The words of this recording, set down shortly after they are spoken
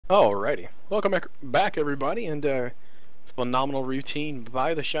Alrighty, welcome back everybody, and phenomenal routine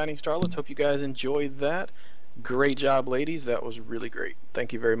by the Shining Starlets. Hope you guys enjoyed that. Great job, ladies. That was really great.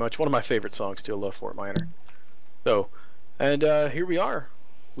 Thank you very much. One of my favorite songs too. I love Fort Minor. So, and here we are,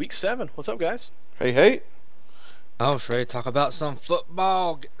 week 7. What's up, guys? Hey, hey. I was ready to talk about some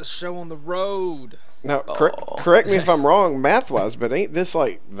football. Get the show on the road. Now, correct me if I'm wrong math-wise, but ain't this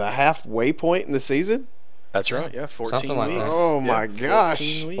like the halfway point in the season? That's right. Yeah, 14 Something like weeks. that. Oh Yeah, my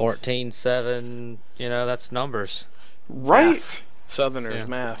gosh. 14-7, that's numbers. Right? Math. Southerners, Yeah.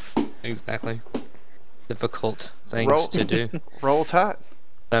 math. Exactly. Difficult things to do. Roll Tide.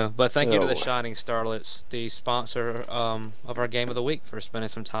 But thank you to the Oh. Shining Starlets, the sponsor of our game of the week, for spending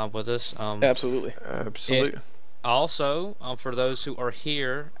some time with us. Absolutely. Absolutely. Also, for those who are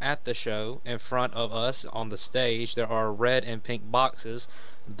here at the show, in front of us on the stage, there are red and pink boxes.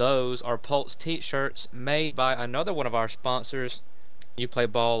 Those are Pulse t-shirts made by another one of our sponsors, You Play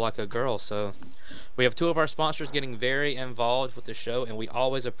Ball Like a Girl. So we have two of our sponsors getting very involved with the show, and we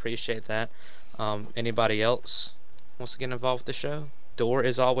always appreciate that. Anybody else wants to get involved with the show? Door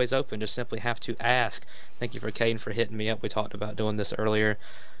is always open. Just simply have to ask. Thank you for Caden for hitting me up. We talked about doing this earlier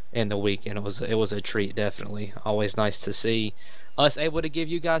in the week, and it was a treat. Definitely always nice to see us able to give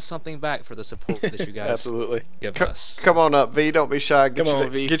you guys something back for the support that you guys Absolutely. give us. Come on up, V. Don't be shy. Come on,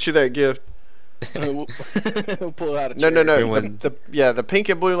 V. Get you that gift. We'll pull out a No, chair. no, no. Everyone- The pink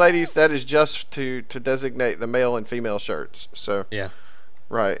and blue ladies, that is just to designate the male and female shirts. So, Yeah,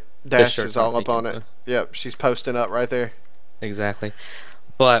 right. Dash shirts is all aren't up on pink it. and Yep, she's posting up right there. exactly.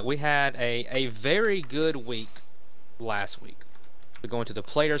 But we had a very good week last week. We're going to the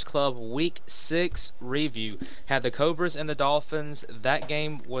Players Club Week 6 review. Had the Cobras and the Dolphins. That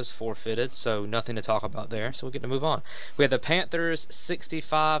game was forfeited, so nothing to talk about there. So we're going to move on. We had the Panthers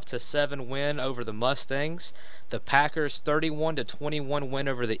 65-7 win over the Mustangs. The Packers 31-21 win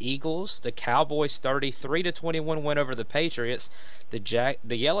over the Eagles. The Cowboys 33-21 win over the Patriots.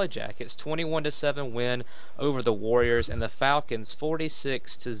 The Yellow Jackets 21-7 win over the Warriors, and the Falcons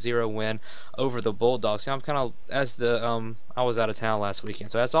 46-0 win over the Bulldogs. Now, I'm kind of I was out of town last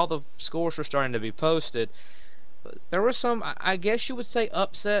weekend, so as all the scores were starting to be posted, there were some, I guess you would say,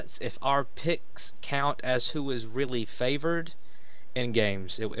 upsets if our picks count as who is really favored in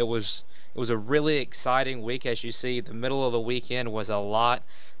games. It was a really exciting week. As you see, the middle of the weekend was a lot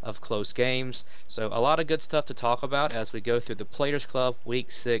of close games, so a lot of good stuff to talk about as we go through the Players Club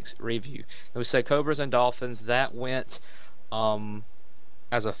Week 6 review. And we said Cobras and Dolphins, that went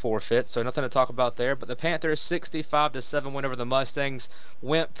as a forfeit, so nothing to talk about there. But the Panthers 65-7 win over the Mustangs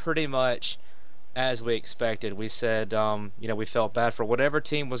went pretty much as we expected. We said we felt bad for whatever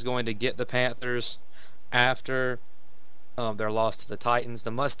team was going to get the Panthers after their loss to the Titans.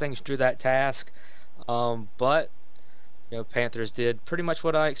 The Mustangs drew that task, but Panthers did pretty much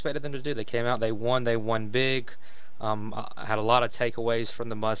what I expected them to do. They came out, they won big. I had a lot of takeaways from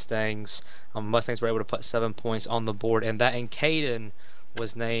the Mustangs. Mustangs were able to put 7 points on the board, and Caden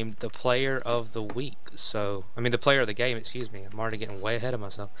was named the player of the week. So, the player of the game, excuse me. I'm already getting way ahead of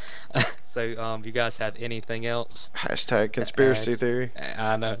myself. So, you guys have anything else? Hashtag conspiracy theory.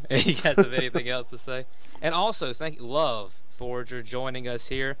 I know. You guys have anything else to say? And also, thank you, Love Forger, joining us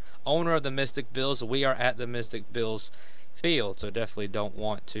here. Owner of the Mystic Bills. We are at the Mystic Bills field, so definitely don't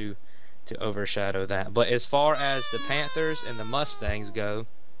want to overshadow that. But as far as the Panthers and the Mustangs go,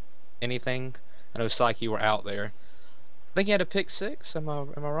 anything? I know, Psyche, you were out there. I think you had a pick 6. Am I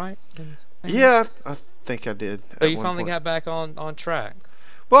right? Yeah, I think I did. So you finally got back on track.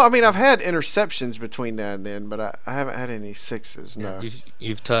 Well, I've had interceptions between now and then, but I haven't had any 6s. No.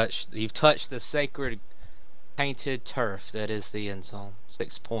 You've touched the sacred painted turf that is the end zone.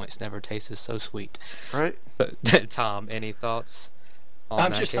 6 points never tasted so sweet. Right? Tom, any thoughts?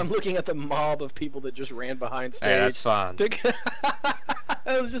 I'm looking at the mob of people that just ran behind stage. Hey, that's fine.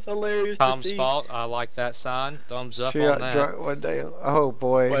 It was just hilarious Tom's to see. fault. I like that sign. Thumbs up She on got that. drunk one day. Oh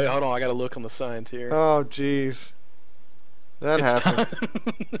boy. Wait, hold on. I gotta look on the signs here. Oh jeez. That It's happened.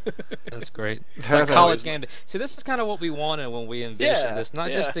 That's great. It's That like college happened. game day. See, this is kind of what we wanted when we envisioned this.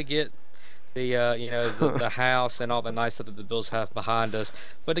 Not just to get the the house and all the nice stuff that the Bills have behind us,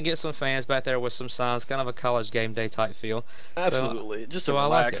 but to get some fans back there with some signs, kind of a college game day type feel. Absolutely, just a so I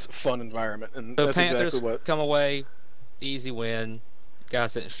like relaxed, fun environment, and So that's Panthers exactly what. come away, easy win.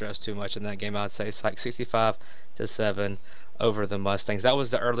 Guys didn't stress too much in that game. I'd say it's like 65-7 over the Mustangs. That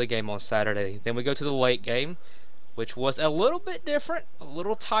was the early game on Saturday. Then we go to the late game, which was a little bit different, a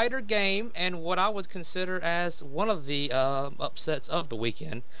little tighter game, and what I would consider as one of the upsets of the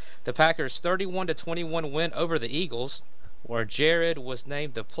weekend. The Packers 31-21 win over the Eagles, where Jared was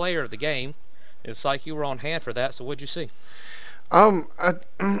named the player of the game. It's like you were on hand for that, so what'd you see? I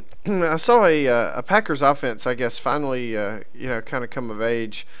I saw a Packers offense, I guess, finally kind of come of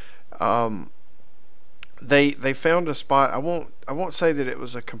age. Um, they found a spot. I won't say that it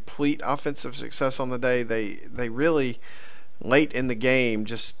was a complete offensive success on the day. They really late in the game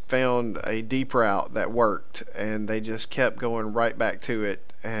just found a deep route that worked, and they just kept going right back to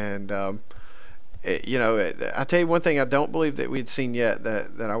it. And I tell you one thing I don't believe that we'd seen yet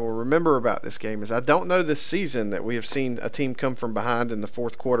that I will remember about this game is I don't know this season that we have seen a team come from behind in the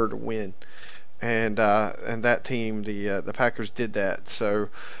fourth quarter to win, and that team, the Packers, did that. So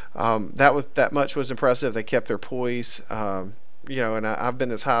that much was impressive. They kept their poise. And I've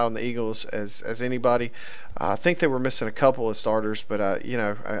been as high on the Eagles as anybody. I think they were missing a couple of starters, but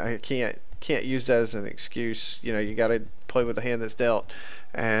I can't use that as an excuse. You got to play with the hand that's dealt.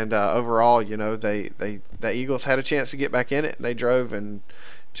 And overall, the Eagles had a chance to get back in it. They drove and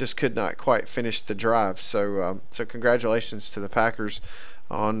just could not quite finish the drive. So congratulations to the Packers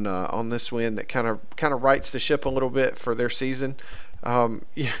on this win that kind of rights the ship a little bit for their season. I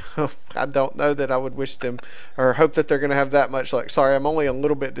don't know that I would wish them or hope that they're going to have that much luck. Sorry, I'm only a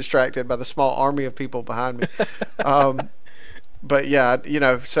little bit distracted by the small army of people behind me. But yeah,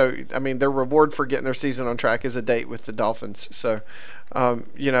 so I mean, their reward for getting their season on track is a date with the Dolphins. So,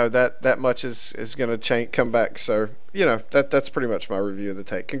 that much is going to come back. So, that's pretty much my review of the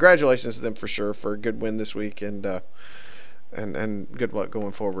take. Congratulations to them for sure for a good win this week, and good luck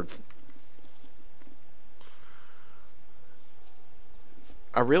going forward.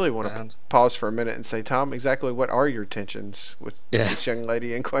 I really want to pause for a minute and say, Tom, exactly what are your tensions with this young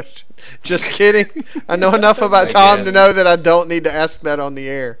lady in question? Just kidding. I know enough about Tom to know that I don't need to ask that on the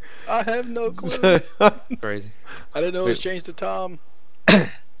air. I have no clue. Crazy. I didn't know it was changed to Tom. So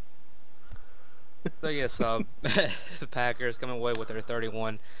yes, the Packers coming away with their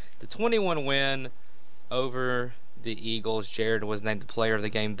 31-21 win over the Eagles. Jared was named the player of the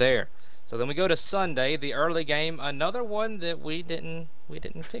game there. So then we go to Sunday, the early game, another one that we didn't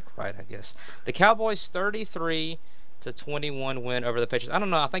pick right, I guess. The Cowboys 33-21 win over the Patriots. I don't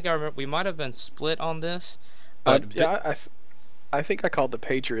know. I think I remember we might have been split on this. But I think I called the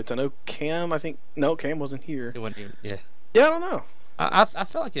Patriots. I know Cam. Cam wasn't here. It wasn't even, yeah. Yeah, I don't know. I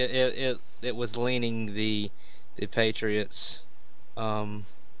feel like it was leaning the Patriots, the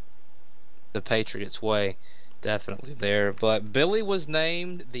Patriots way. Definitely there. But Billy was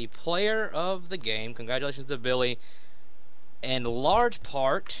named the player of the game. Congratulations to Billy. In large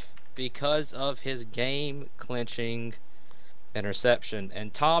part because of his game-clinching interception.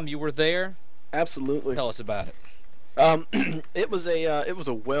 And Tom, you were there? Absolutely. Tell us about it. It was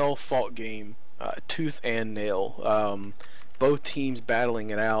a well-fought game, tooth and nail. Both teams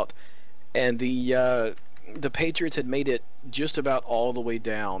battling it out, and the Patriots had made it just about all the way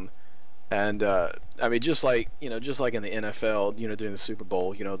down. And I mean, just like in the NFL, during the Super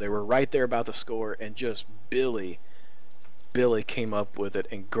Bowl, they were right there about to score, and just Billy came up with it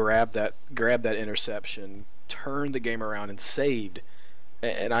and grabbed that interception, turned the game around, and saved.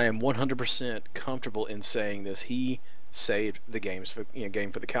 And I am 100% comfortable in saying this. He saved the game for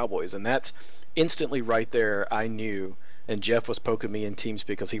the Cowboys, and that's instantly right there. I knew, and Jeff was poking me in TeamSpeak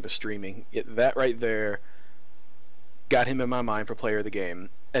because he was streaming. That right there got him in my mind for player of the game.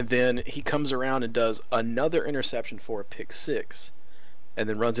 And then he comes around and does another interception for a pick six, and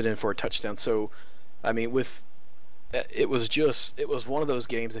then runs it in for a touchdown. So, I mean, it was one of those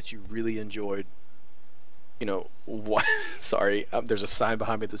games that you really enjoyed. Sorry, there's a sign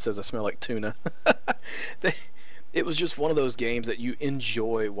behind me that says I smell like tuna. It was just one of those games that you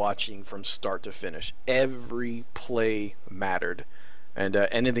enjoy watching from start to finish. Every play mattered. And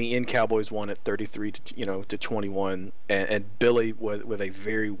in the end, Cowboys won at 33-21, and Billy with a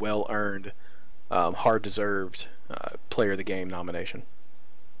very well earned, hard deserved player of the game nomination.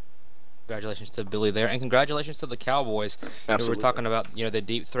 Congratulations to Billy there, and congratulations to the Cowboys. Absolutely. We're talking about the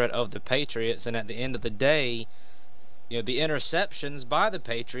deep threat of the Patriots, and at the end of the day, the interceptions by the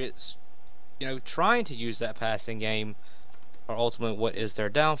Patriots, trying to use that passing game, are ultimately what is their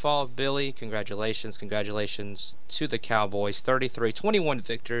downfall. Billy, congratulations to the Cowboys. 33-21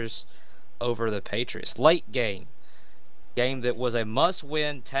 victors over the Patriots. Late game that was a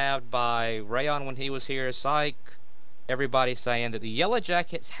must-win, tabbed by Rayon when he was here. Psych. Everybody saying that the Yellow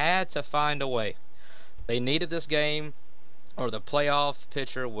Jackets had to find a way. They needed this game, or the playoff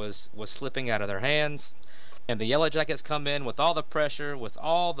picture was slipping out of their hands. And the Yellow Jackets come in with all the pressure, with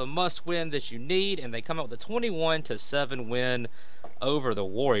all the must-win that you need, and they come out with a 21-7 win over the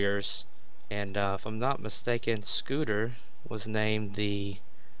Warriors. And if I'm not mistaken, Scooter was named the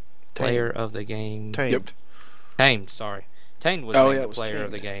player of the game. Tamed, sorry. Tamed was named the player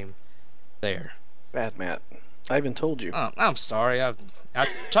of the game there. Bad Matt. I even told you. I'm sorry. I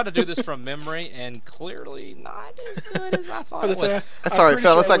tried to do this from memory, and clearly not as good as I thought it was. That's I'm all right, pretty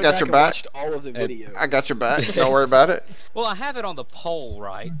sure fellas. I I went got back your and back. watched all of the videos. I got your back. Don't worry about it. Well, I have it on the poll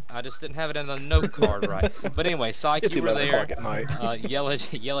right. I just didn't have it in the note card right. But anyway, Syke, It's you were 11 there. o'clock at night.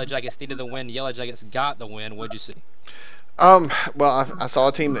 Yellow Jackets needed the win. Yellow Jackets got the win. What'd you see? Well, I saw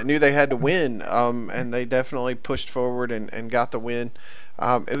a team that knew they had to win, and they definitely pushed forward and got the win.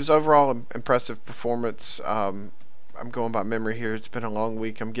 It was overall impressive performance. I'm going by memory here. It's been a long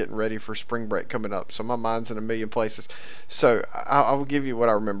week. I'm getting ready for spring break coming up, so my mind's in a million places. So I will give you what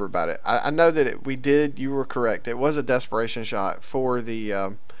I remember about it. I know that we did. You were correct. It was a desperation shot for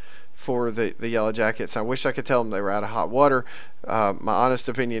the Yellow Jackets. I wish I could tell them they were out of hot water. My honest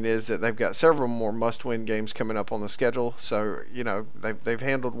opinion is that they've got several more must-win games coming up on the schedule. So they've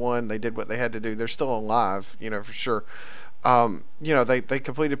handled one. They did what they had to do. They're still alive, for sure. They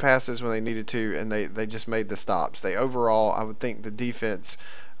completed passes when they needed to, and they just made the stops. They overall, I would think the defense,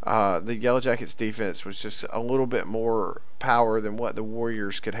 the Yellow Jackets defense was just a little bit more power than what the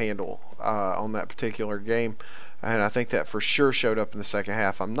Warriors could handle on that particular game. And I think that for sure showed up in the second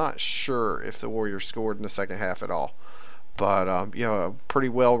half. I'm not sure if the Warriors scored in the second half at all. But, a pretty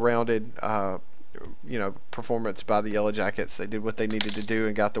well-rounded, performance by the Yellow Jackets. They did what they needed to do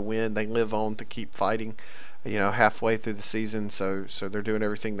and got the win. They live on to keep fighting, halfway through the season. So they're doing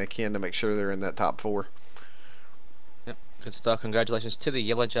everything they can to make sure they're in that top four. Yep, good stuff. Congratulations to the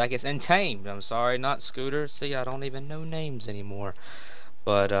Yellow Jackets and Tamed. I'm sorry, not Scooter. See, I don't even know names anymore.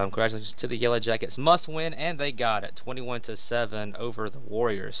 But congratulations to the Yellow Jackets. Must win, and they got it. 21-7 over the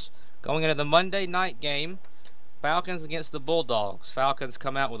Warriors. Going into the Monday night game, Falcons against the Bulldogs. Falcons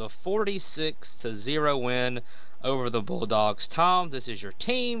come out with a 46-0 win over the Bulldogs. Tom, this is your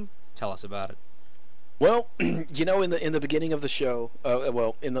team. Tell us about it. Well, in the beginning of the show,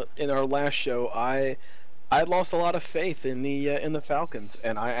 in our last show, I lost a lot of faith in the Falcons,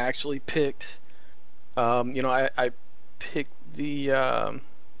 and I actually picked, I picked the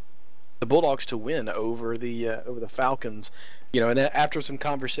Bulldogs to win over the Falcons. And after some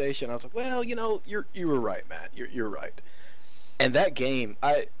conversation, I was like, well, you were right, Matt. You're right. And that game,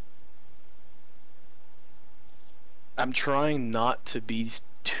 I'm trying not to be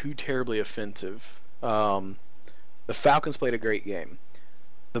too terribly offensive. The Falcons played a great game.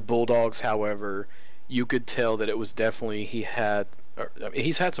 The Bulldogs, however, you could tell that it was definitely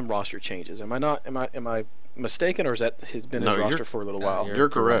he's had some roster changes. Am I mistaken, or is that has been his roster for a little while? You're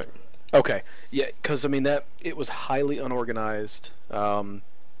correct. Okay, yeah, because that it was highly unorganized.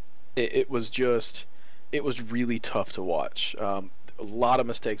 It was really tough to watch. A lot of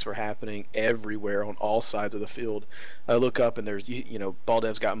mistakes were happening everywhere on all sides of the field. I look up and there's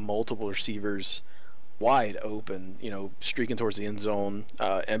Baldev's got multiple receivers wide open, streaking towards the end zone,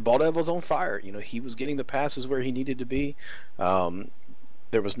 and Baldev was on fire. He was getting the passes where he needed to be.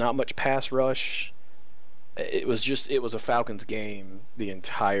 There was not much pass rush. It was a Falcons game the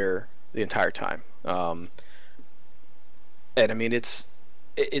entire time. And I mean it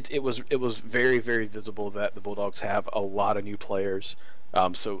was very, very visible that the Bulldogs have a lot of new players.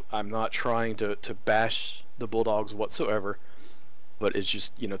 So I'm not trying to bash the Bulldogs whatsoever, but it's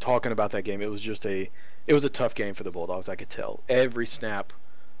just talking about that game, it was a tough game for the Bulldogs. I could tell every snap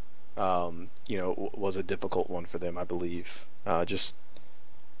was a difficult one for them, I believe.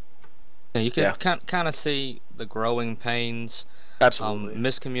 You can kind of see the growing pains. Absolutely.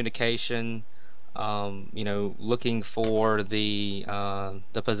 Miscommunication. Looking for the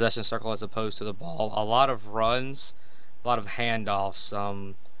possession circle as opposed to the ball. A lot of runs, a lot of handoffs.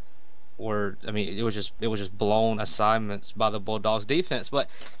 It was just blown assignments by the Bulldogs defense. But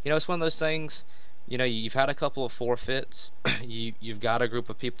it's one of those things. You've had a couple of forfeits. You've got a group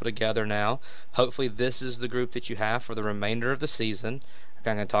of people together now. Hopefully, this is the group that you have for the remainder of the season.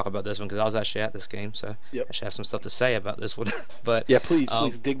 I'm going to talk about this one because I was actually at this game, so yep. I should have some stuff to say about this one. But yeah, please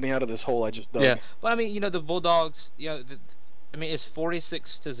dig me out of this hole I just dug. Yeah, but the Bulldogs. It's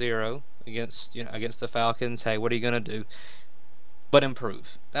 46-0 against the Falcons. Hey, what are you going to do? But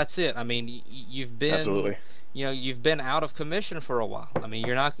improve. That's it. You've been absolutely. You've been out of commission for a while.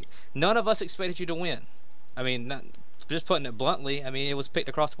 You're not. None of us expected you to win. Just putting it bluntly. It was picked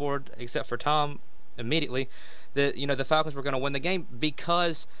across the board except for Tom immediately that the Falcons were going to win the game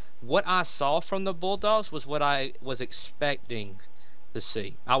because what I saw from the Bulldogs was what I was expecting to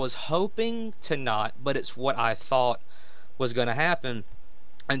see. I was hoping to not, but it's what I thought was going to happen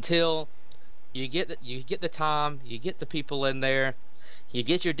until you get the time, you get the people in there, You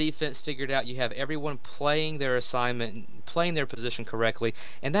get your defense figured out. You have everyone playing their assignment, playing their position correctly,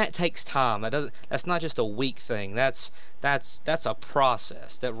 and that takes time. That's not just a week thing. That's a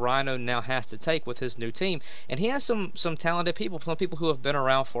process that Rhino now has to take with his new team. And he has some talented people, some people who have been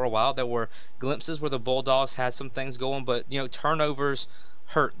around for a while. There were glimpses where the Bulldogs had some things going, but turnovers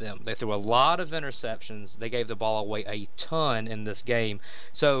hurt them. They threw a lot of interceptions. They gave the ball away a ton in this game.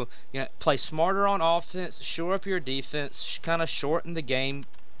 So, play smarter on offense, shore up your defense, kind of shorten the game,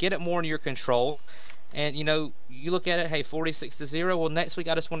 get it more in your control. And, you look at it, hey, 46-0. Well, next week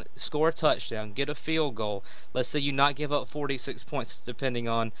I just want to score a touchdown, get a field goal. Let's say you not give up 46 points, depending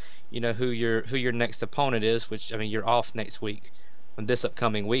on, who your next opponent is, which, I mean, you're off next week on this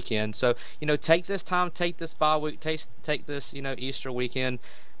upcoming weekend. So, take this time, take this bye week, take this, Easter weekend,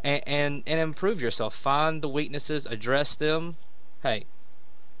 and improve yourself. Find the weaknesses, address them. Hey,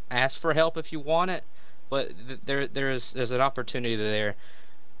 ask for help if you want it, but there's an opportunity there.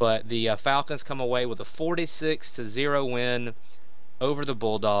 But the Falcons come away with a 46-0 win over the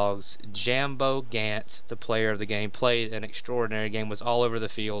Bulldogs. Jambo Gant, the player of the game, played an extraordinary game, was all over the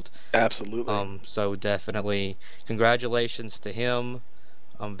field. Absolutely. So definitely congratulations to him.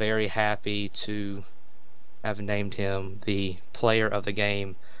 I'm very happy to have named him the player of the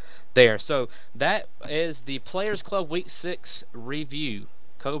game there. So that is the Players Club Week 6 review.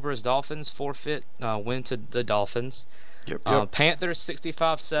 Cobras Dolphins forfeit, win to the Dolphins. Yep. Panthers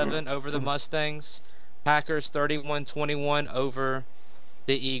 65-7 over the Mustangs. Packers 31-21 over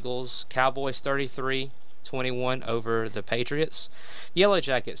the Eagles. Cowboys 33-21 over the Patriots. Yellow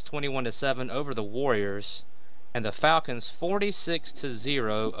Jackets 21-7 over the Warriors, and the Falcons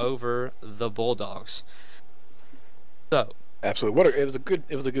 46-0 over the Bulldogs. So absolutely, it was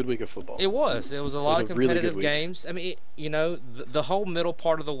a good week of football. It was a lot of competitive really games. I mean, the whole middle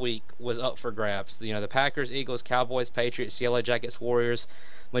part of the week was up for grabs. The Packers, Eagles, Cowboys, Patriots, Yellow Jackets, Warriors.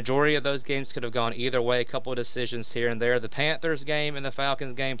 Majority of those games could have gone either way. A couple of decisions here and there. The Panthers game and the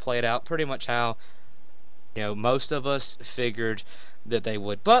Falcons game played out pretty much how most of us figured that they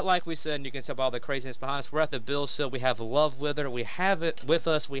would. But like we said, and you can tell by all the craziness behind us, we're at the Bills field. We have Love with her. We have it with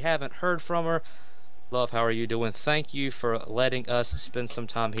us. We haven't heard from her. Love, how are you doing? Thank you for letting us spend some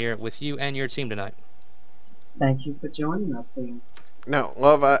time here with you and your team tonight. Thank you for joining us, Ian. Now,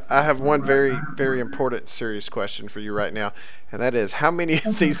 Love, I have one very, very important, serious question for you right now, and that is, how many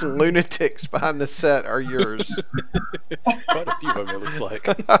of these lunatics behind the set are yours? Quite a few of them, it looks like.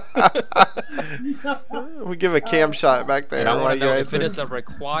 We give a cam shot back there. And I want to know if answer. it is a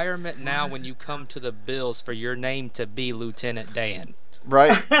requirement now when you come to the Bills for your name to be Lieutenant Dan.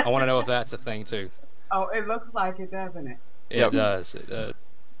 Right. I want to know if that's a thing, too. Oh, it looks like it, doesn't it? It does. It does.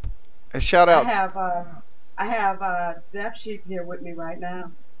 A shout out. I have Deaf Sheep here with me right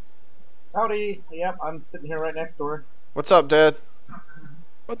now. Howdy. Yep, I'm sitting here right next door. What's up, Dad?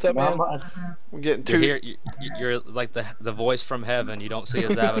 What's up, man? We're getting You're here. You're like the voice from heaven. You don't see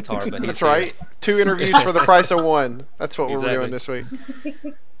his avatar, but he's That's here. right. 2 interviews for the price of 1. That's what we're doing this week.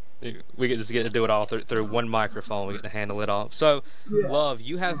 We get to do it all through one microphone. We get to handle it all. So, Love,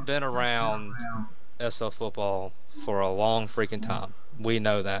 you have been around SL football for a long freaking time. We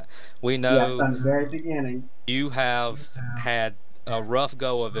know that. We know from the very beginning. You have had a rough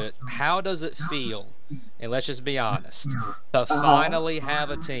go of it. How does it feel? And let's just be honest, to finally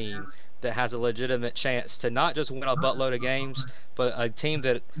have a team that has a legitimate chance to not just win a buttload of games, but a team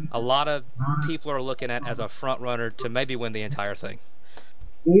that a lot of people are looking at as a front runner to maybe win the entire thing.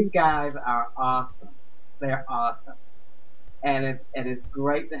 These guys are awesome. They're awesome, and it's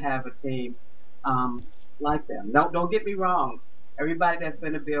great to have a team like them. Don't get me wrong. Everybody that's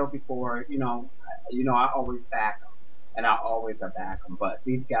been a Bill before, I always back them, and I always back them. But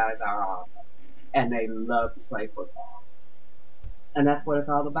these guys are awesome, and they love to play football, and that's what it's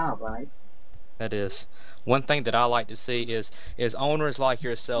all about, right? That is. One thing that I like to see is owners like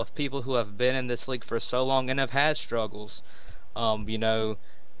yourself, people who have been in this league for so long and have had struggles, to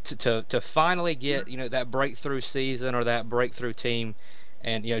finally get that breakthrough season or that breakthrough team.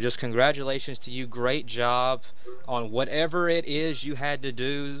 And just congratulations to you. Great job on whatever it is you had to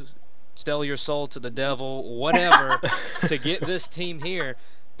do, sell your soul to the devil, whatever, to get this team here,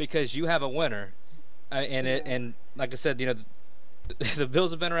 because you have a winner. And like I said, the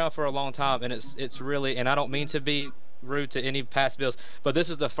Bills have been around for a long time, and it's really, and I don't mean to be rude to any past Bills, but this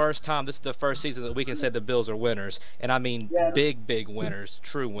is the first season that we can say the Bills are winners, and I mean big winners,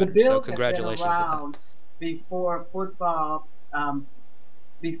 true winners. The Bills So congratulations have been to around before football.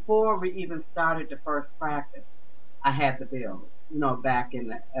 Before we even started the first practice, I had the Bills, back in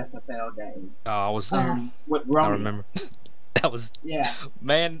the SFL days. Oh, I was there. With Rummy. I remember. That was, Yeah.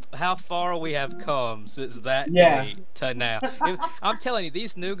 man, how far we have come since that Yeah. day to now. I'm telling you,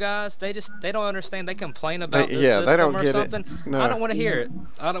 these new guys, they don't understand. They complain about this They system don't or get it. something. I No. don't want to hear it.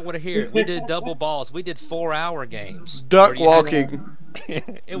 I don't want to hear it. We did double balls. We did 4-hour games. Duck where you had- walking.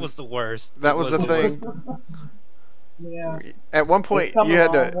 It was the worst. That It was was the the worst. thing. Yeah. At one point, It's come you a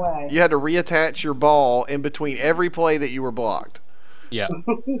had long to way. reattach your ball in between every play that you were blocked Yeah.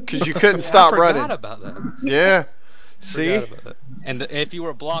 because you couldn't I stop forgot running. about that. Yeah. See? Forgot about that. And if you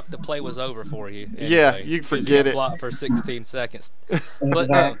were blocked, the play was over for you. Yeah, anyway, you 'cause forget got it. blocked for 16 seconds. But no,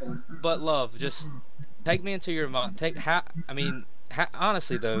 Exactly. but love, just take me into your mind.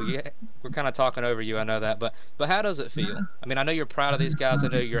 Honestly though, we're kind of talking over you. I know that, but how does it feel? I mean, I know you're proud of these guys. I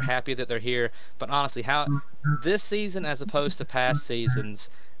know you're happy that they're here. But honestly, how this season as opposed to past seasons,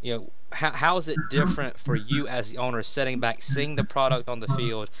 how is it different for you as the owner, sitting back, seeing the product on the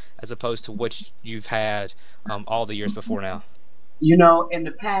field, as opposed to what you've had all the years before now? In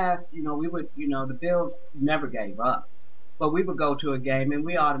the past, we would, the Bills never gave up. But we would go to a game and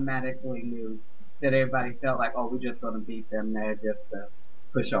we automatically knew that everybody felt like, oh, we're just going to beat them. They're just a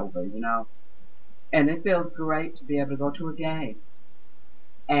pushover. And it feels great to be able to go to a game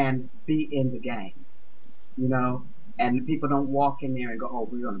and be in the game. And people don't walk in there and go, oh,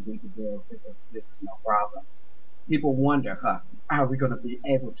 we're going to beat the Bills. This is no problem. People wonder, are we going to be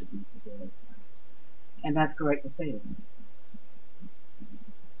able to beat the Bills? And that's great to see.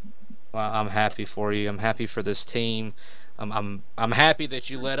 Well, I'm happy for you. I'm happy for this team. I'm happy that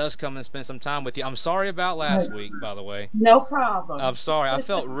you let us come and spend some time with you. I'm sorry about last week, by the way. No problem. I'm sorry. I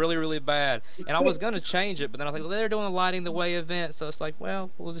felt really, really bad. And I was going to change it, but then I was like, well, they're doing a Lighting the Way event. So it's like, well,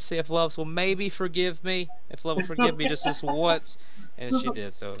 we'll just see if Loves will maybe forgive me. If Love will forgive me just this once. And she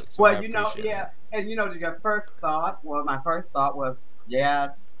did. So Well, I appreciate yeah. that. And your first thought, my first thought was, yeah,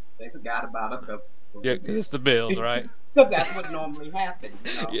 they forgot about it. Yeah, it's the Bills, right? Because that's what normally happens.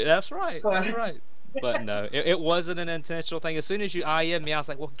 Yeah, that's right. That's right. But no, it wasn't an intentional thing. As soon as you IM'd me, I was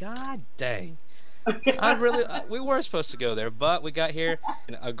like, well, god dang. We were supposed to go there, but we got here,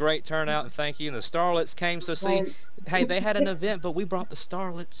 and a great turnout, and thank you. And the Starlets came, so see, hey, they had an event, but we brought the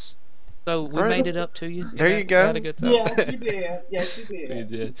Starlets. So we made it up to you. There you go. Had a good time. Yes, you did. Yes, you did.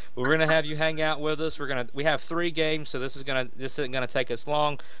 We did. We're gonna have you hang out with us. We have 3 games, so this isn't gonna take us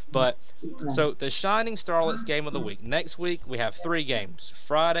long. But so the Shining Starlets game of the week. Next week we have 3 games.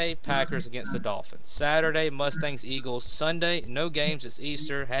 Friday, Packers against the Dolphins. Saturday, Mustangs, Eagles. Sunday, no games. It's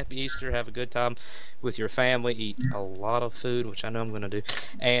Easter. Happy Easter. Have a good time with your family. Eat a lot of food, which I know I'm gonna do.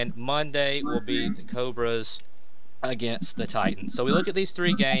 And Monday will be the Cobras against the Titans. So we look at these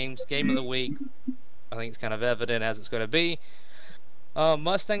 3 games. Game of the week, I think it's kind of evident as it's going to be.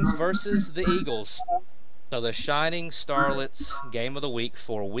 Mustangs versus the Eagles. So the Shining Starlets game of the week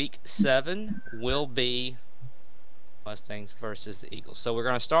for week 7 will be Mustangs versus the Eagles. So we're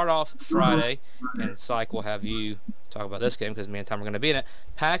going to start off Friday, and Syke will have you talk about this game because me and Tom are going to be in it.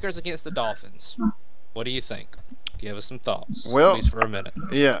 Packers against the Dolphins. What do you think? Give us some thoughts, Well, at least for a minute.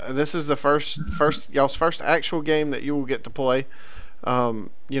 Yeah, this is the first y'all's first actual game that you will get to play.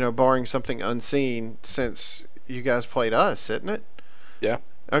 Barring something unseen since you guys played us, isn't it? Yeah.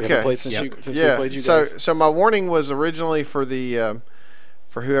 Okay. We haven't played since we played you guys. So my warning was originally for the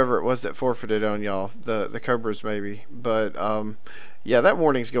for whoever it was that forfeited on y'all, the Cobras maybe, but yeah, that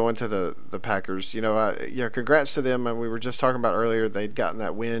warning's going to the Packers. Congrats to them. And we were just talking about earlier they'd gotten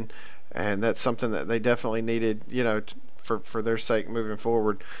that win. And that's something that they definitely needed, for their sake moving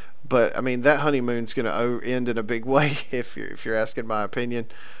forward. But I mean, that honeymoon's going to end in a big way. If you're asking my opinion,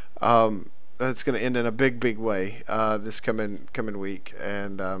 it's going to end in a big way this coming week.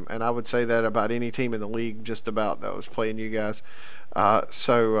 And I would say that about any team in the league, just about, that was playing you guys. Yeah,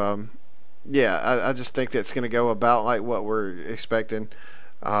 I just think that's going to go about like what we're expecting.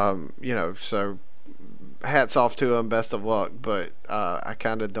 So. Hats off to them, best of luck, but I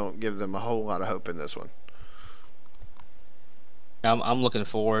kind of don't give them a whole lot of hope in this one. I'm looking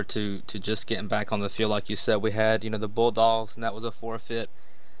forward to just getting back on the field. Like you said, we had the Bulldogs, and that was a forfeit,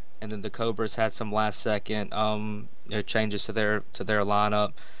 and then the Cobras had some last second changes to their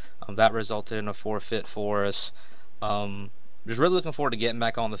lineup. That resulted in a forfeit for us. Just really looking forward to getting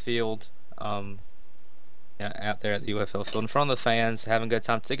back on the field. Out there at the UFL field in front of the fans, having a good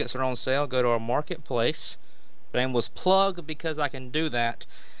time. Tickets are on sale. Go to our marketplace. Shameless plug because I can do that,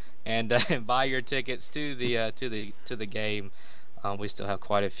 and buy your tickets to the game. We still have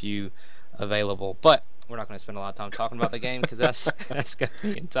quite a few available, but we're not going to spend a lot of time talking about the game because that's going to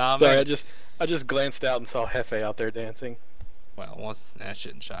be in time. Sorry, I just glanced out and saw Hefe out there dancing. Well, that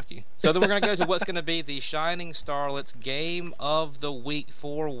shouldn't shock you. So then we're going to go to what's going to be the Shining Starlets game of the week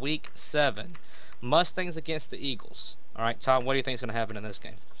for week 7. Mustangs against the Eagles. All right, Tom, what do you think is going to happen in this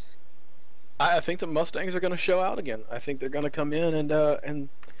game? I think the Mustangs are going to show out again. I think they're going to come in and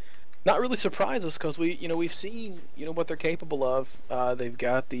not really surprise us because we've seen what they're capable of. They've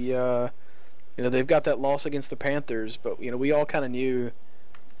got they've got that loss against the Panthers, but we all kind of knew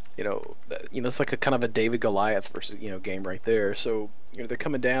it's like a kind of a David Goliath versus game right there. So they're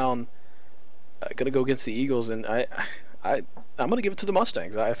coming down, going to go against the Eagles, and I'm going to give it to the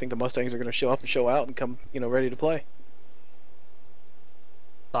Mustangs. I think the Mustangs are going to show up and show out and come ready to play.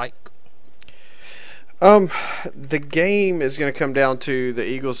 Psych. The game is going to come down to the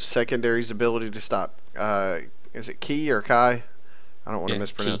Eagles' secondary's ability to stop. Is it Key or Kai? I don't want to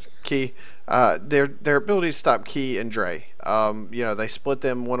mispronounce it. Key. Their ability to stop Key and Dre. They split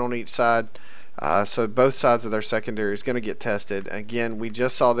them one on each side. So both sides of their secondary is going to get tested. Again, we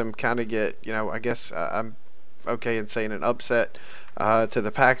just saw them kind of get, I guess I'm okay in saying an upset to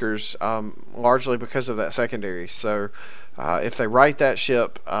the Packers, largely because of that secondary. So if they right that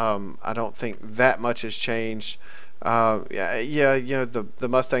ship, I don't think that much has changed. The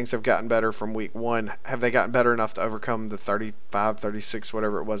Mustangs have gotten better from week one. Have they gotten better enough to overcome the 35, 36,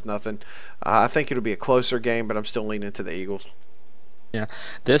 whatever it was, nothing? I think it'll be a closer game, but I'm still leaning to the Eagles. Yeah,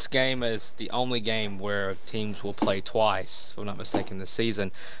 this game is the only game where teams will play twice, if I'm not mistaken, this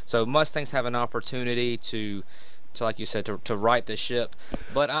season. So Mustangs have an opportunity to like you said, to right the ship.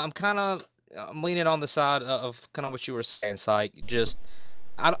 But I'm leaning on the side of kind of what you were saying, Syke. Just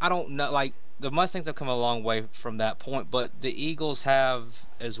I don't know, like the Mustangs have come a long way from that point, but the Eagles have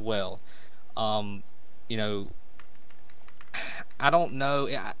as well. Um, you know, I don't know.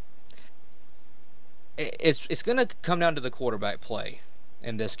 It's going to come down to the quarterback play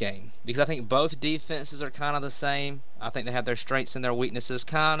in this game because I think both defenses are kind of the same. I think they have their strengths and their weaknesses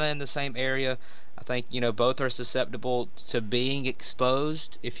kind of in the same area. I think both are susceptible to being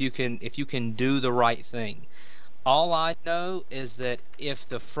exposed if you can do the right thing. All I know is that if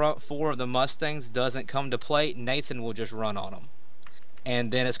the front four of the Mustangs doesn't come to play, Nathan will just run on them.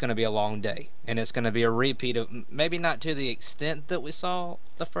 And then it's going to be a long day. And it's going to be a repeat of, maybe not to the extent that we saw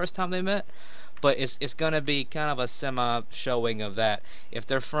the first time they met, but it's going to be kind of a semi-showing of that if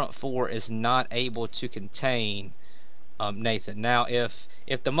their front four is not able to contain Nathan. Now, if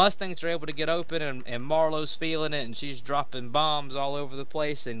the Mustangs are able to get open and Marlowe's feeling it and she's dropping bombs all over the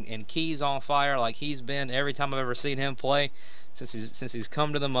place and Key's on fire like he's been every time I've ever seen him play since he's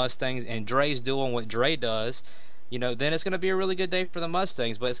come to the Mustangs, and Dre's doing what Dre does, then it's going to be a really good day for the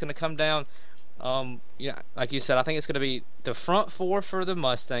Mustangs. But it's going to come down, like you said, I think it's going to be the front four for the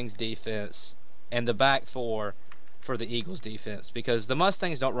Mustangs defense and the back four for the Eagles defense, because the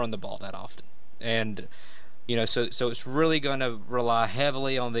Mustangs don't run the ball that often. And so it's really going to rely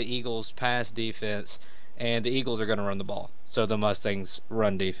heavily on the Eagles' pass defense, and the Eagles are going to run the ball. So the Mustangs'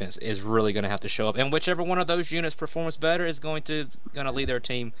 run defense is really going to have to show up, and whichever one of those units performs better is going to lead their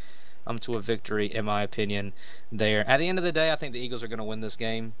team to a victory, in my opinion. There, at the end of the day, I think the Eagles are going to win this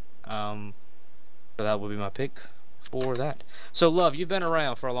game. So that would be my pick for that. So, Love, you've been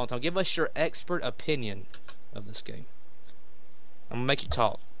around for a long time. Give us your expert opinion of this game. I'm gonna make you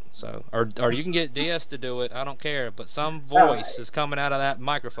talk. So, or you can get DS to do it. I don't care. But some voice is coming out of that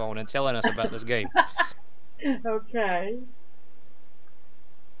microphone and telling us about this game. Okay.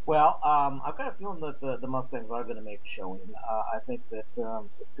 Well, I've got a feeling that the Mustangs are going to make a showing. I think that it's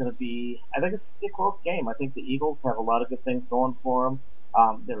going to be. I think it's a close game. I think the Eagles have a lot of good things going for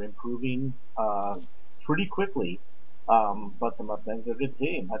them. They're improving pretty quickly. But the Mustangs are a good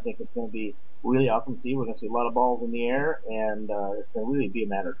team. I think it's going to be really awesome to see. We're going to see a lot of balls in the air, and it's going to really be a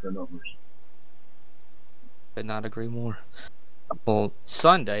matter of turnovers. Could not agree more. Well,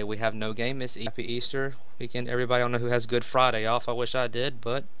 Sunday we have no game. It's Happy Easter weekend. Everybody don't know who has Good Friday off. I wish I did,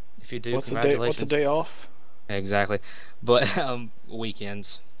 but if you do, congratulations. What's a day off? Exactly. But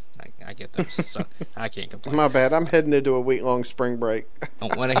weekends. I get those, so I can't complain. My bad. I'm heading into a week-long spring break.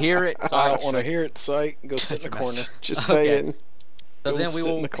 Don't want to hear it. I don't want to hear it. Psych. Go sit in the corner. Just saying. So then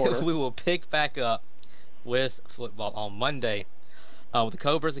we will pick back up with football on Monday with the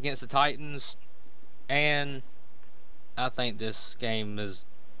Cobras against the Titans, and I think this game is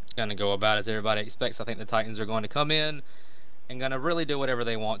going to go about as everybody expects. I think the Titans are going to come in and going to really do whatever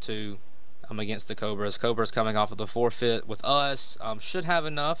they want to against the Cobras. Cobras coming off of the forfeit with us, should have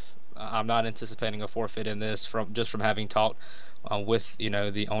enough. I'm not anticipating a forfeit in this from having talked with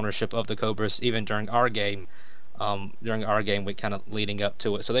the ownership of the Cobras even during our game week, kind of leading up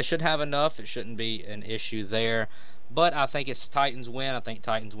to it. So they should have enough. It shouldn't be an issue there. But I think it's Titans win. I think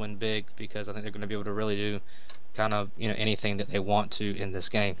Titans win big because I think they're going to be able to really do kind of anything that they want to in this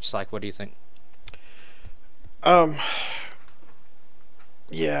game. Just like, what do you think?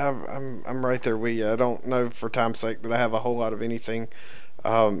 Yeah, I'm right there with you. I don't know for time's sake that I have a whole lot of anything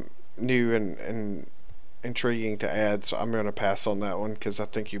new and intriguing to add, so I'm going to pass on that one because I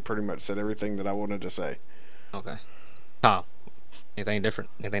think you pretty much said everything that I wanted to say. Okay. Tom, anything different?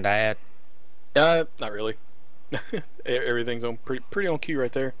 Anything to add? Not really. Everything's on pretty on cue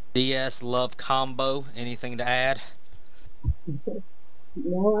right there. DS love combo. Anything to add?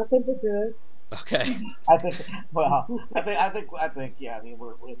 No, I think we're good. Okay. I think. Well, I think. Yeah. I mean,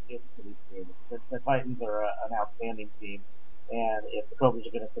 it's pretty clear. The Titans are an outstanding team, and if the Cobras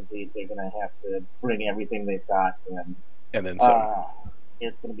are going to compete, they're going to have to bring everything they've got, And then some.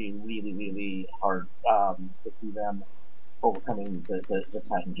 it's going to be really, really hard to see them overcoming the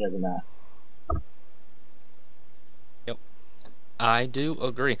Titans. They're going to. Yep. I do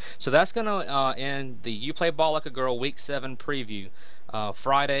agree. So that's going to end the You Play Ball Like a Girl Week 7 preview.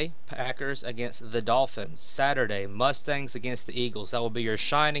 Friday, Packers against the Dolphins. Saturday, Mustangs against the Eagles. That will be your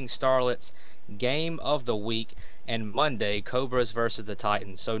Shining Starlets game of the week. And Monday, Cobras versus the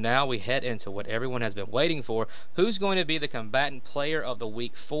Titans. So now we head into what everyone has been waiting for. Who's going to be the combatant player of the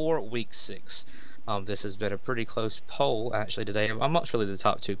week for Week 6? This has been a pretty close poll, actually, today. I'm not really the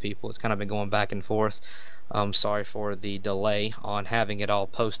top two people. It's kind of been going back and forth. Sorry for the delay on having it all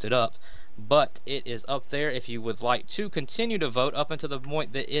posted up. But it is up there if you would like to continue to vote up until the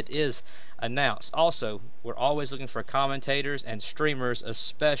point that it is announced. Also, we're always looking for commentators and streamers,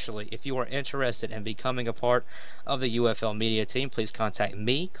 especially if you are interested in becoming a part of the UFL media team. Please contact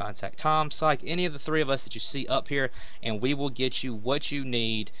me, contact Tom, Syke, any of the three of us that you see up here, and we will get you what you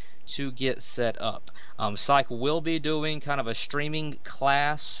need to get set up. Syke will be doing kind of a streaming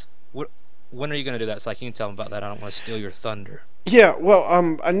class. When are you going to do that, Syke? You can tell them about that. I don't want to steal your thunder. Yeah,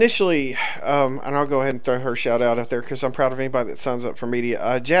 well, initially, and I'll go ahead and throw her shout out there because I'm proud of anybody that signs up for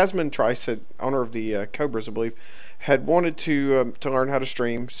media. Jasmine Trice, owner of the Cobras, I believe, had wanted to learn how to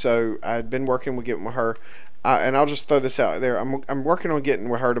stream, so I'd been working with getting with her, and I'll just throw this out there. I'm working on getting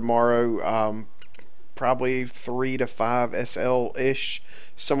with her tomorrow, probably 3 to 5 SL ish,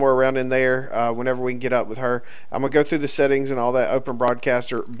 somewhere around in there. Whenever we can get up with her, I'm gonna go through the settings and all that open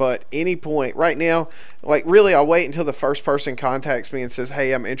broadcaster. But any point right now, like really, I'll wait until the first person contacts me and says,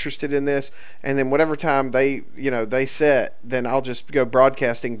 "Hey, I'm interested in this," and then whatever time they set, then I'll just go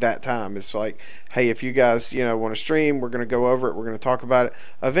broadcasting that time. It's like, hey, if you guys want to stream, we're gonna go over it. We're gonna talk about it.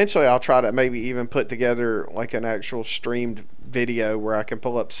 Eventually, I'll try to maybe even put together like an actual streamed video where I can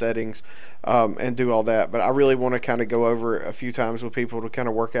pull up settings and do all that. But I really want to kind of go over it a few times with people to kind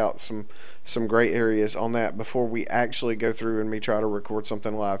of work out some gray areas on that before we actually go through and me try to record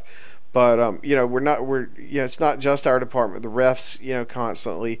something live. But it's not just our department. The refs,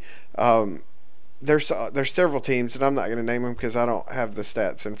 constantly. There's several teams, and I'm not going to name them because I don't have the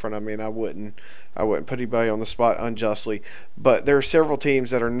stats in front of me, and I wouldn't put anybody on the spot unjustly. But there are several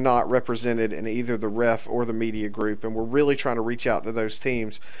teams that are not represented in either the ref or the media group, and we're really trying to reach out to those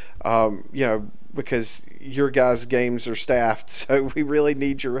teams, because your guys' games are staffed, so we really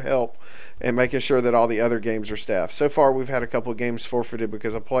need your help and making sure that all the other games are staffed. So far, we've had a couple of games forfeited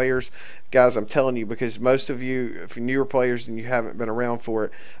because of players. Guys, I'm telling you, because most of you, if you're newer players and you haven't been around for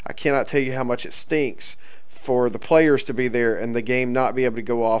it, I cannot tell you how much it stinks for the players to be there and the game not be able to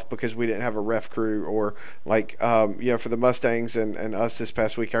go off because we didn't have a ref crew, or like for the Mustangs and us this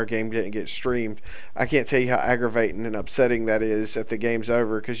past week, our game didn't get streamed. I can't tell you how aggravating and upsetting that is if the game's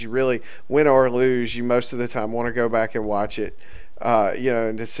over, because you really, win or lose, you most of the time want to go back and watch it.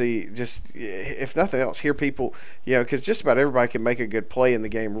 And to see, just if nothing else, hear people, because just about everybody can make a good play in the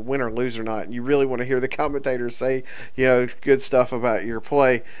game, win or lose or not. And you really want to hear the commentators say, good stuff about your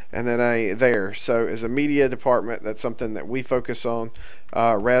play, and then ain't there. So as a media department, that's something that we focus on.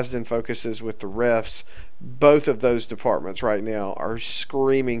 Rasden focuses with the refs. Both of those departments right now are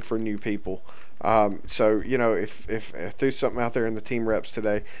screaming for new people. So if I threw something out there in the team reps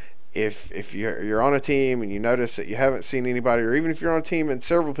today, if you're on a team and you notice that you haven't seen anybody, or even if you're on a team and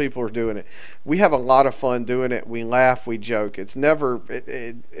several people are doing it, we have a lot of fun doing it. We laugh, we joke. It's never,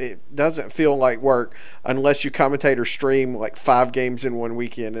 it doesn't feel like work unless you commentate or stream like 5 games in one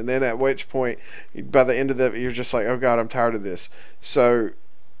weekend, and then at which point, by the end of it, you're just like, oh God, I'm tired of this. So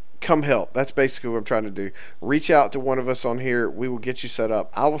come help. That's basically what I'm trying to do. Reach out to one of us on here. We will get you set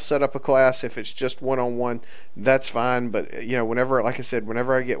up. I will set up a class if it's just one-on-one. That's fine. But whenever, like I said,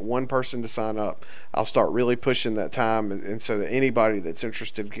 whenever I get one person to sign up, I'll start really pushing that time, and so that anybody that's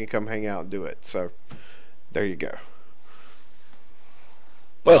interested can come hang out and do it. So there you go.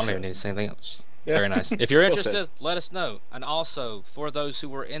 Well, I don't even need to say anything else. Yeah. Very nice. If you're Well interested, said. let us know. And also, for those who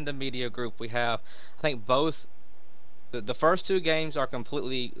were in the media group, we have, I think, both The first two games are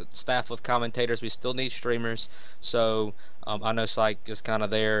completely staffed with commentators. We still need streamers, so I know Syke is kind of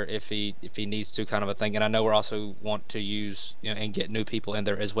there if he needs to, kind of a thing. And I know we're also want to use and get new people in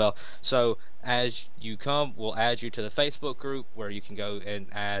there as well. So as you come, we'll add you to the Facebook group where you can go and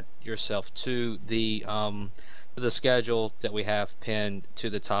add yourself to the schedule that we have pinned to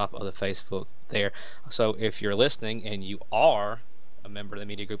the top of the Facebook there. So if you're listening and you are a member of the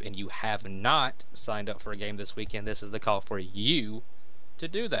media group and you have not signed up for a game this weekend, this is the call for you to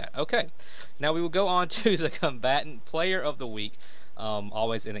do that. Okay, now we will go on to the combatant player of the week.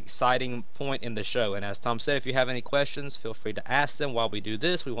 Always an exciting point in the show, and as Tom said, if you have any questions, feel free to ask them while we do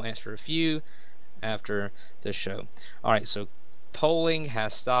this. We will answer a few after the show. Alright, so polling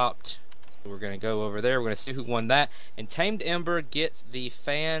has stopped. We're going to go over there. We're going to see who won that, and Tamed Ember gets the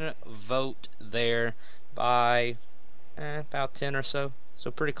fan vote there by about 10 or so.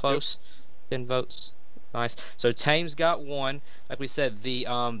 So pretty close. 10 votes. Nice. So Tame's got one. Like we said, the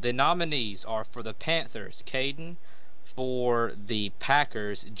nominees are for the Panthers, Caden; for the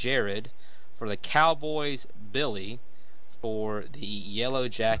Packers, Jared; for the Cowboys, Billy; for the Yellow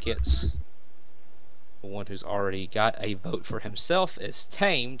Jackets, the one who's already got a vote for himself is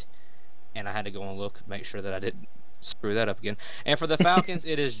Tamed. And I had to go and look, make sure that I didn't screw that up again. And for the Falcons,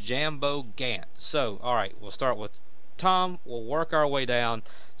 it is Jambo Gant. So, alright, we'll start with Tom. We'll work our way down.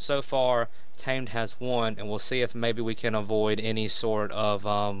 So far, Tamed has won, and we'll see if maybe we can avoid any sort of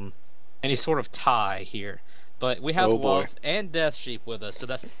tie here. But we have Wolf and Death Sheep with us, so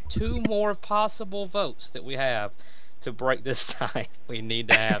that's 2 more possible votes that we have to break this tie. We need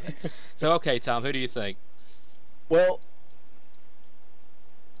to have it. So, okay, Tom, who do you think? Well,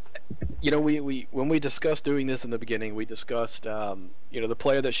 we when we discussed doing this in the beginning, we discussed the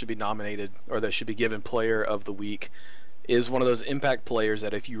player that should be nominated or that should be given player of the week is one of those impact players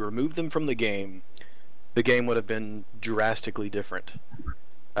that if you remove them from the game would have been drastically different.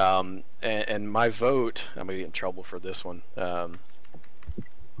 And my vote, I'm gonna get in trouble for this one.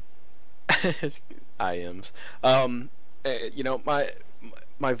 IMs.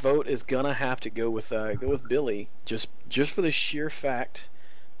 My vote is gonna have to go with Billy, just for the sheer fact.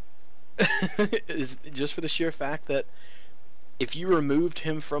 That if you removed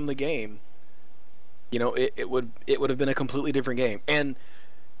him from the game, it would have been a completely different game. And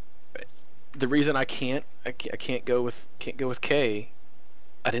the reason I can't go with K,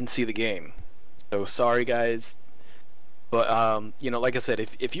 I didn't see the game, so sorry guys. But like I said,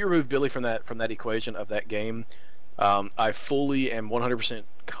 if you remove Billy from that equation of that game, I fully am 100%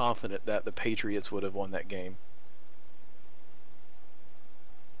 confident that the Patriots would have won that game.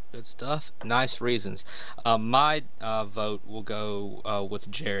 Good stuff. Nice reasons. My vote will go with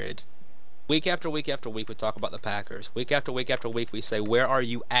Jared. Week after week after week, we talk about the Packers. Week after week after week, we say, where are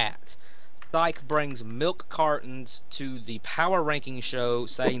you at? Syke brings milk cartons to the power ranking show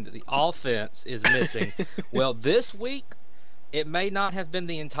saying that the offense is missing. Well, this week, it may not have been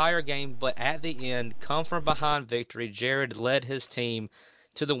the entire game, but at the end, come from behind victory, Jared led his team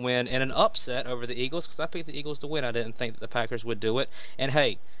to the win in an upset over the Eagles, because I picked the Eagles to win. I didn't think that the Packers would do it. And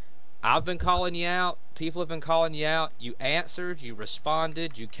hey, I've been calling you out. People have been calling you out. You answered. You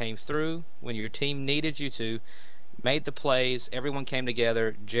responded. You came through when your team needed you to. Made the plays. Everyone came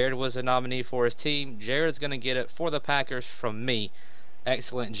together. Jared was a nominee for his team. Jared's going to get it for the Packers from me.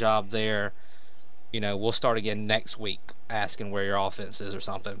 Excellent job there. We'll start again next week asking where your offense is or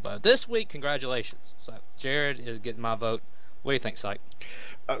something. But this week, congratulations. So Jared is getting my vote. What do you think, Syke?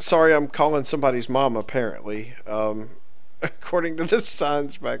 Sorry, I'm calling somebody's mom, apparently. According to the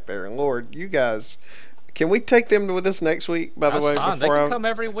signs back there. And Lord, you guys, can we take them with us next week, by the way? Fine. They can come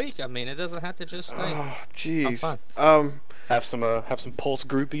every week. I mean, it doesn't have to just stay. Oh, jeez. Have some Pulse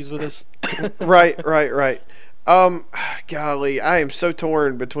groupies with us. Right. Golly, I am so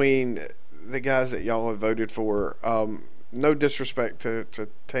torn between the guys that y'all have voted for. No disrespect to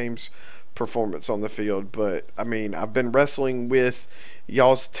Tame's performance on the field, but I mean, I've been wrestling with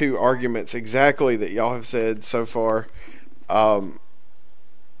y'all's 2 arguments exactly that y'all have said so far. And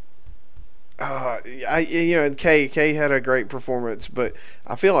Kay had a great performance, but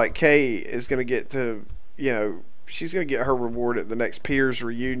I feel like Kay is going to get to, she's going to get her reward at the next peers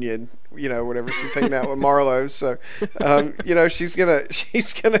reunion, whenever she's hanging out with Marlo. So, she's going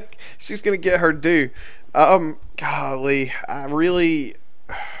to get her due. Golly, I really,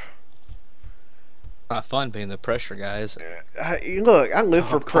 not fun being the pressure guys. Look, I live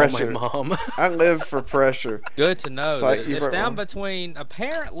for pressure. My mom. I live for pressure. Good to know. It's, like, it's down between.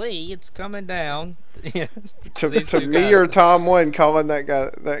 Apparently, it's coming down. to me or Tom one calling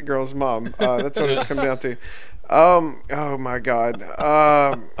that girl's mom. That's what it's come down to. Oh my God.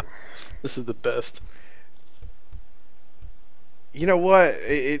 This is the best. you know what?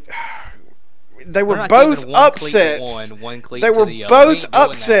 They We're were not both giving one cleat to upsets. one cleat They to were the other. We both ain't doing that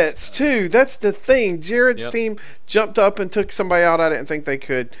upsets stuff. too. That's the thing. Jared's Yep. team jumped up and took somebody out. I didn't think they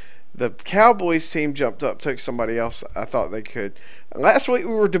could. The Cowboys team jumped up, took somebody else. I thought they could. Last week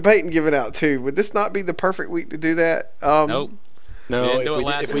we were debating giving out two. Would this not be the perfect week to do that? Nope. No, We didn't do it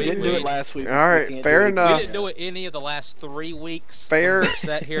last if we week. didn't do it last week, All right, we can't fair do it enough. We again. didn't do it any of the last 3 weeks. Fair We're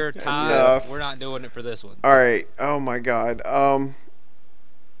sat here tied. enough. We're not doing it for this one. All right. Oh my God.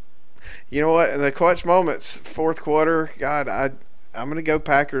 You know what? In the clutch moments, fourth quarter. God, I'm gonna go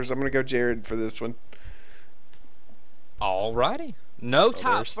Packers. I'm gonna go Jared for this one. Alrighty. No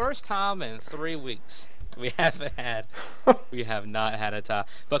tie. there's- First time in 3 weeks. We haven't had. We have not had a tie.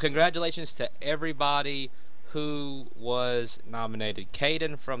 But congratulations to everybody who was nominated.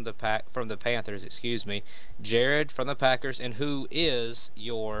 Caden from the Panthers, excuse me. Jared from the Packers, and who is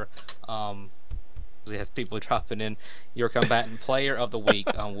your we have people dropping in. Your combatant player of the week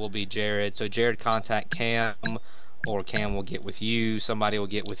will be Jared. So Jared, contact Cam, or Cam will get with you. Somebody will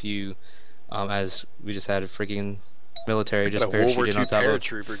get with you. As we just had a freaking military just Got a World War parachuting II on top of.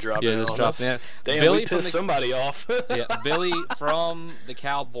 paratrooper dropping Yeah, in just on dropping us. in. Damn, Billy we from pissed the- somebody off. Yeah, Billy from the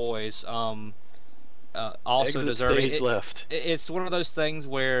Cowboys. Also Exit deserving. stage left. It's one of those things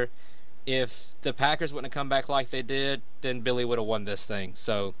where if the Packers wouldn't have come back like they did, then Billy would have won this thing.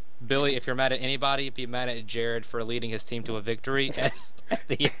 So, Billy, if you're mad at anybody, be mad at Jared for leading his team to a victory at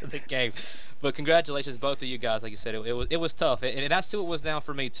the end of the game. But congratulations, both of you guys. Like you said, it was tough, and that's who it was down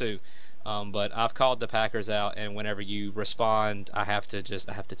for me too. But I've called the Packers out, and whenever you respond, I have to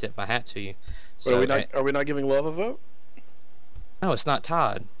tip my hat to you. But are we not giving love a vote? No, it's not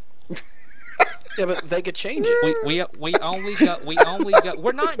Todd. Yeah, but they could change it. We only got.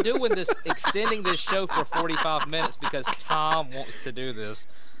 We're not doing this, extending this show for 45 minutes because Tom wants to do this.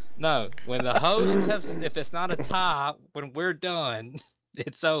 No, when the host if it's not a tie, when we're done,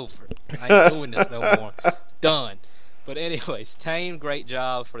 it's over. I ain't doing this no more. Done. But anyways, Tane, great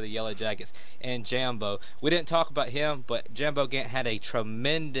job for the Yellow Jackets. And Jambo, we didn't talk about him, but Jambo Gant had a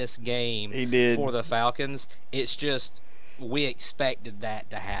tremendous game He did. for the Falcons. It's just we expected that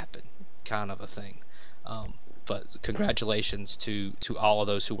to happen, kind of a thing. But congratulations to all of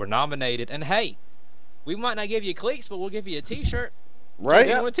those who were nominated. And hey, we might not give you cleats, but we'll give you a T-shirt. Right?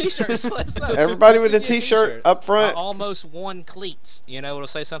 Yeah, with T-shirts. Everybody with a Let's give you T-shirt up front. Almost won cleats. It'll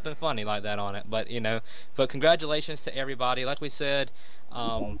say something funny like that on it. But but congratulations to everybody. Like we said,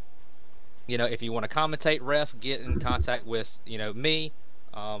 if you want to commentate, ref, get in contact with me,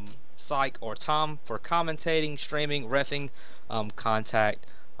 Psych, or Tom for commentating, streaming, reffing. Contact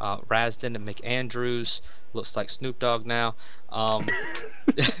Rasden and McAndrews. Looks like Snoop Dogg now.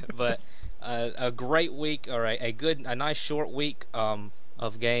 But a great week, or a nice short week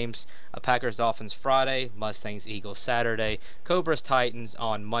of games. Packers Dolphins Friday, Mustangs Eagles Saturday, Cobras Titans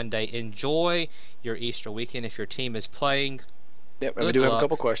on Monday. Enjoy your Easter weekend if your team is playing. Yep, and we Good do have a luck.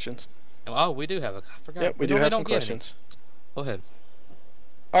 couple questions. Oh, we do have I forgot. Yep, we do normally have some don't get any. questions. Go ahead.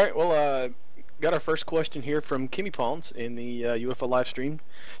 All right, well, got our first question here from Kimmy Pawns in the UFL live stream.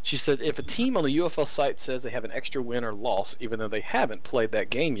 She said, if a team on the UFL site says they have an extra win or loss, even though they haven't played that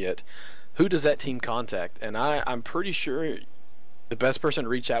game yet, who does that team contact? And I'm pretty sure the best person to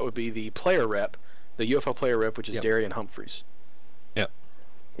reach out would be the player rep, the UFL player rep, which is Yep. Darian Humphreys. Yep.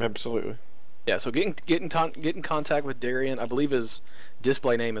 Absolutely. Yeah, so get in contact with Darian. I believe his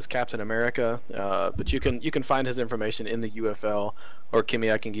display name is Captain America, but you can find his information in the UFL, or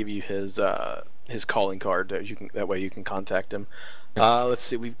Kimmy, I can give you his calling card. That way you can contact him. Let's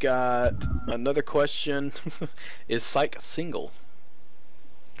see, we've got another question. Is Psych single?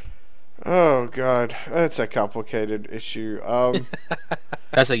 Oh God, that's a complicated issue.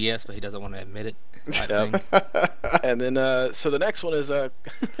 That's a yes, but he doesn't want to admit it. I Yep. think. And then so the next one is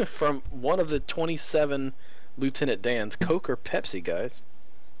from one of the 27 Lieutenant Dans. Coke or Pepsi, guys?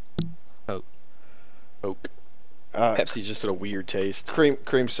 Coke. Coke. uh, Pepsi's just a weird taste.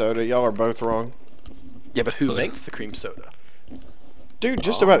 cream soda. Y'all are both wrong, Yeah, but who Okay. makes the cream soda? dude.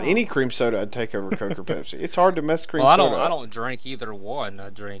 Just about any cream soda I'd take over Coke or Pepsi. It's hard to mess cream Well, soda. I up. don't drink either one. I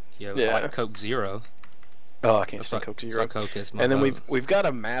drink I Yeah. like Coke Zero. Oh, I can't That's stand what- Coke that's Zero. what Coke is my And then vote. we've got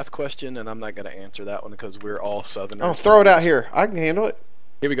a math question, and I'm not going to answer that one because we're all Southerners. Oh, throw it out here. I can handle it.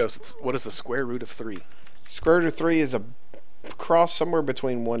 Here we go. What is the square root of 3? Square root of 3 is a cross somewhere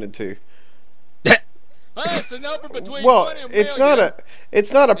between 1 and 2. It's the number between Well, one and it's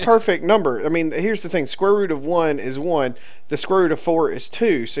not a perfect number. I mean, here's the thing: square root of 1 is 1. The square root of 4 is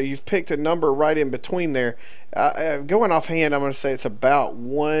 2. So you've picked a number right in between there. Going offhand, I'm going to say it's about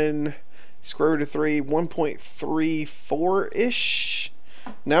 1. Square root of 3, 1.34 ish.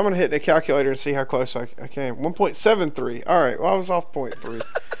 Now I'm going to hit the calculator and see how close I came. 1.73. All right. Well, I was off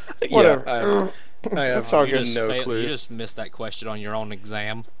 0.3. Whatever. I have That's all You good. just, no clue. you just missed that question on your own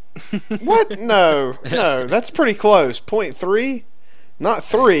exam. What? No. That's pretty close. 0.3? Not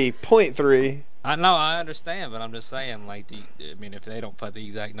 3. 0.3. I know, I understand, but I'm just saying, like, I mean, if they don't put the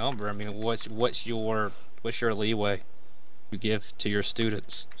exact number, I mean, what's your leeway you give to your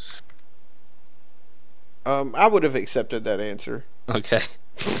students? I would have accepted that answer. Okay.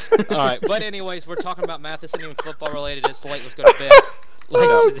 All right, but anyways, we're talking about math. This isn't even football related. It's late. Let's go to bed.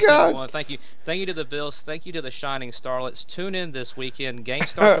 Oh, God. Thank you to the Bills. Thank you to the Shining Starlets. Tune in this weekend. Game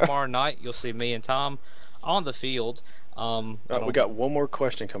start tomorrow night. You'll see me and Tom on the field. We got one more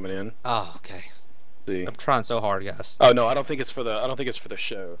question coming in. Oh, okay. See. I'm trying so hard, guys. Oh no, I don't think it's for the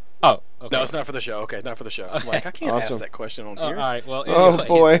show. Oh, okay. No, it's not for the show. Okay, not for the show. I'm like, I can't Awesome. ask that question on All here. right. Well, Oh,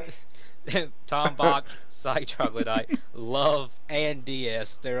 anyway, boy. Tom Bach, Psych Troglodyte, Love, and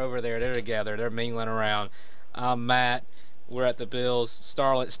DS. They're over there. They're together. They're mingling around. I'm Matt. We're at the Bills.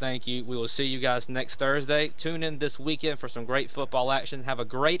 Starlets, thank you. We will see you guys next Thursday. Tune in this weekend for some great football action. Have a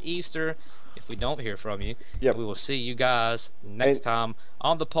great Easter. If we don't hear from you, Yep. we will see you guys next time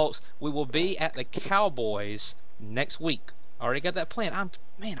on the Pulse. We will be at the Cowboys next week. Already got that planned. I'm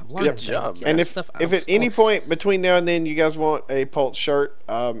learning. Yep. job. Get And that if stuff at out. any point between now and then you guys want a Pulse shirt,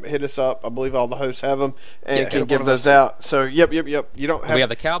 hit us up. I believe all the hosts have them and Yeah, hit can up give one of those out. So yep. You don't have. We have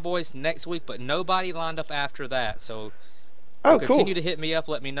the Cowboys next week, but nobody lined up after that. So Oh, continue cool. to hit me up,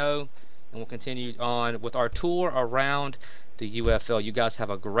 let me know, and we'll continue on with our tour around the UFL. You guys have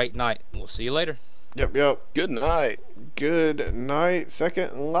a great night, and we'll see you later. Yep. Good night. Good night.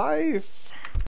 Second Life.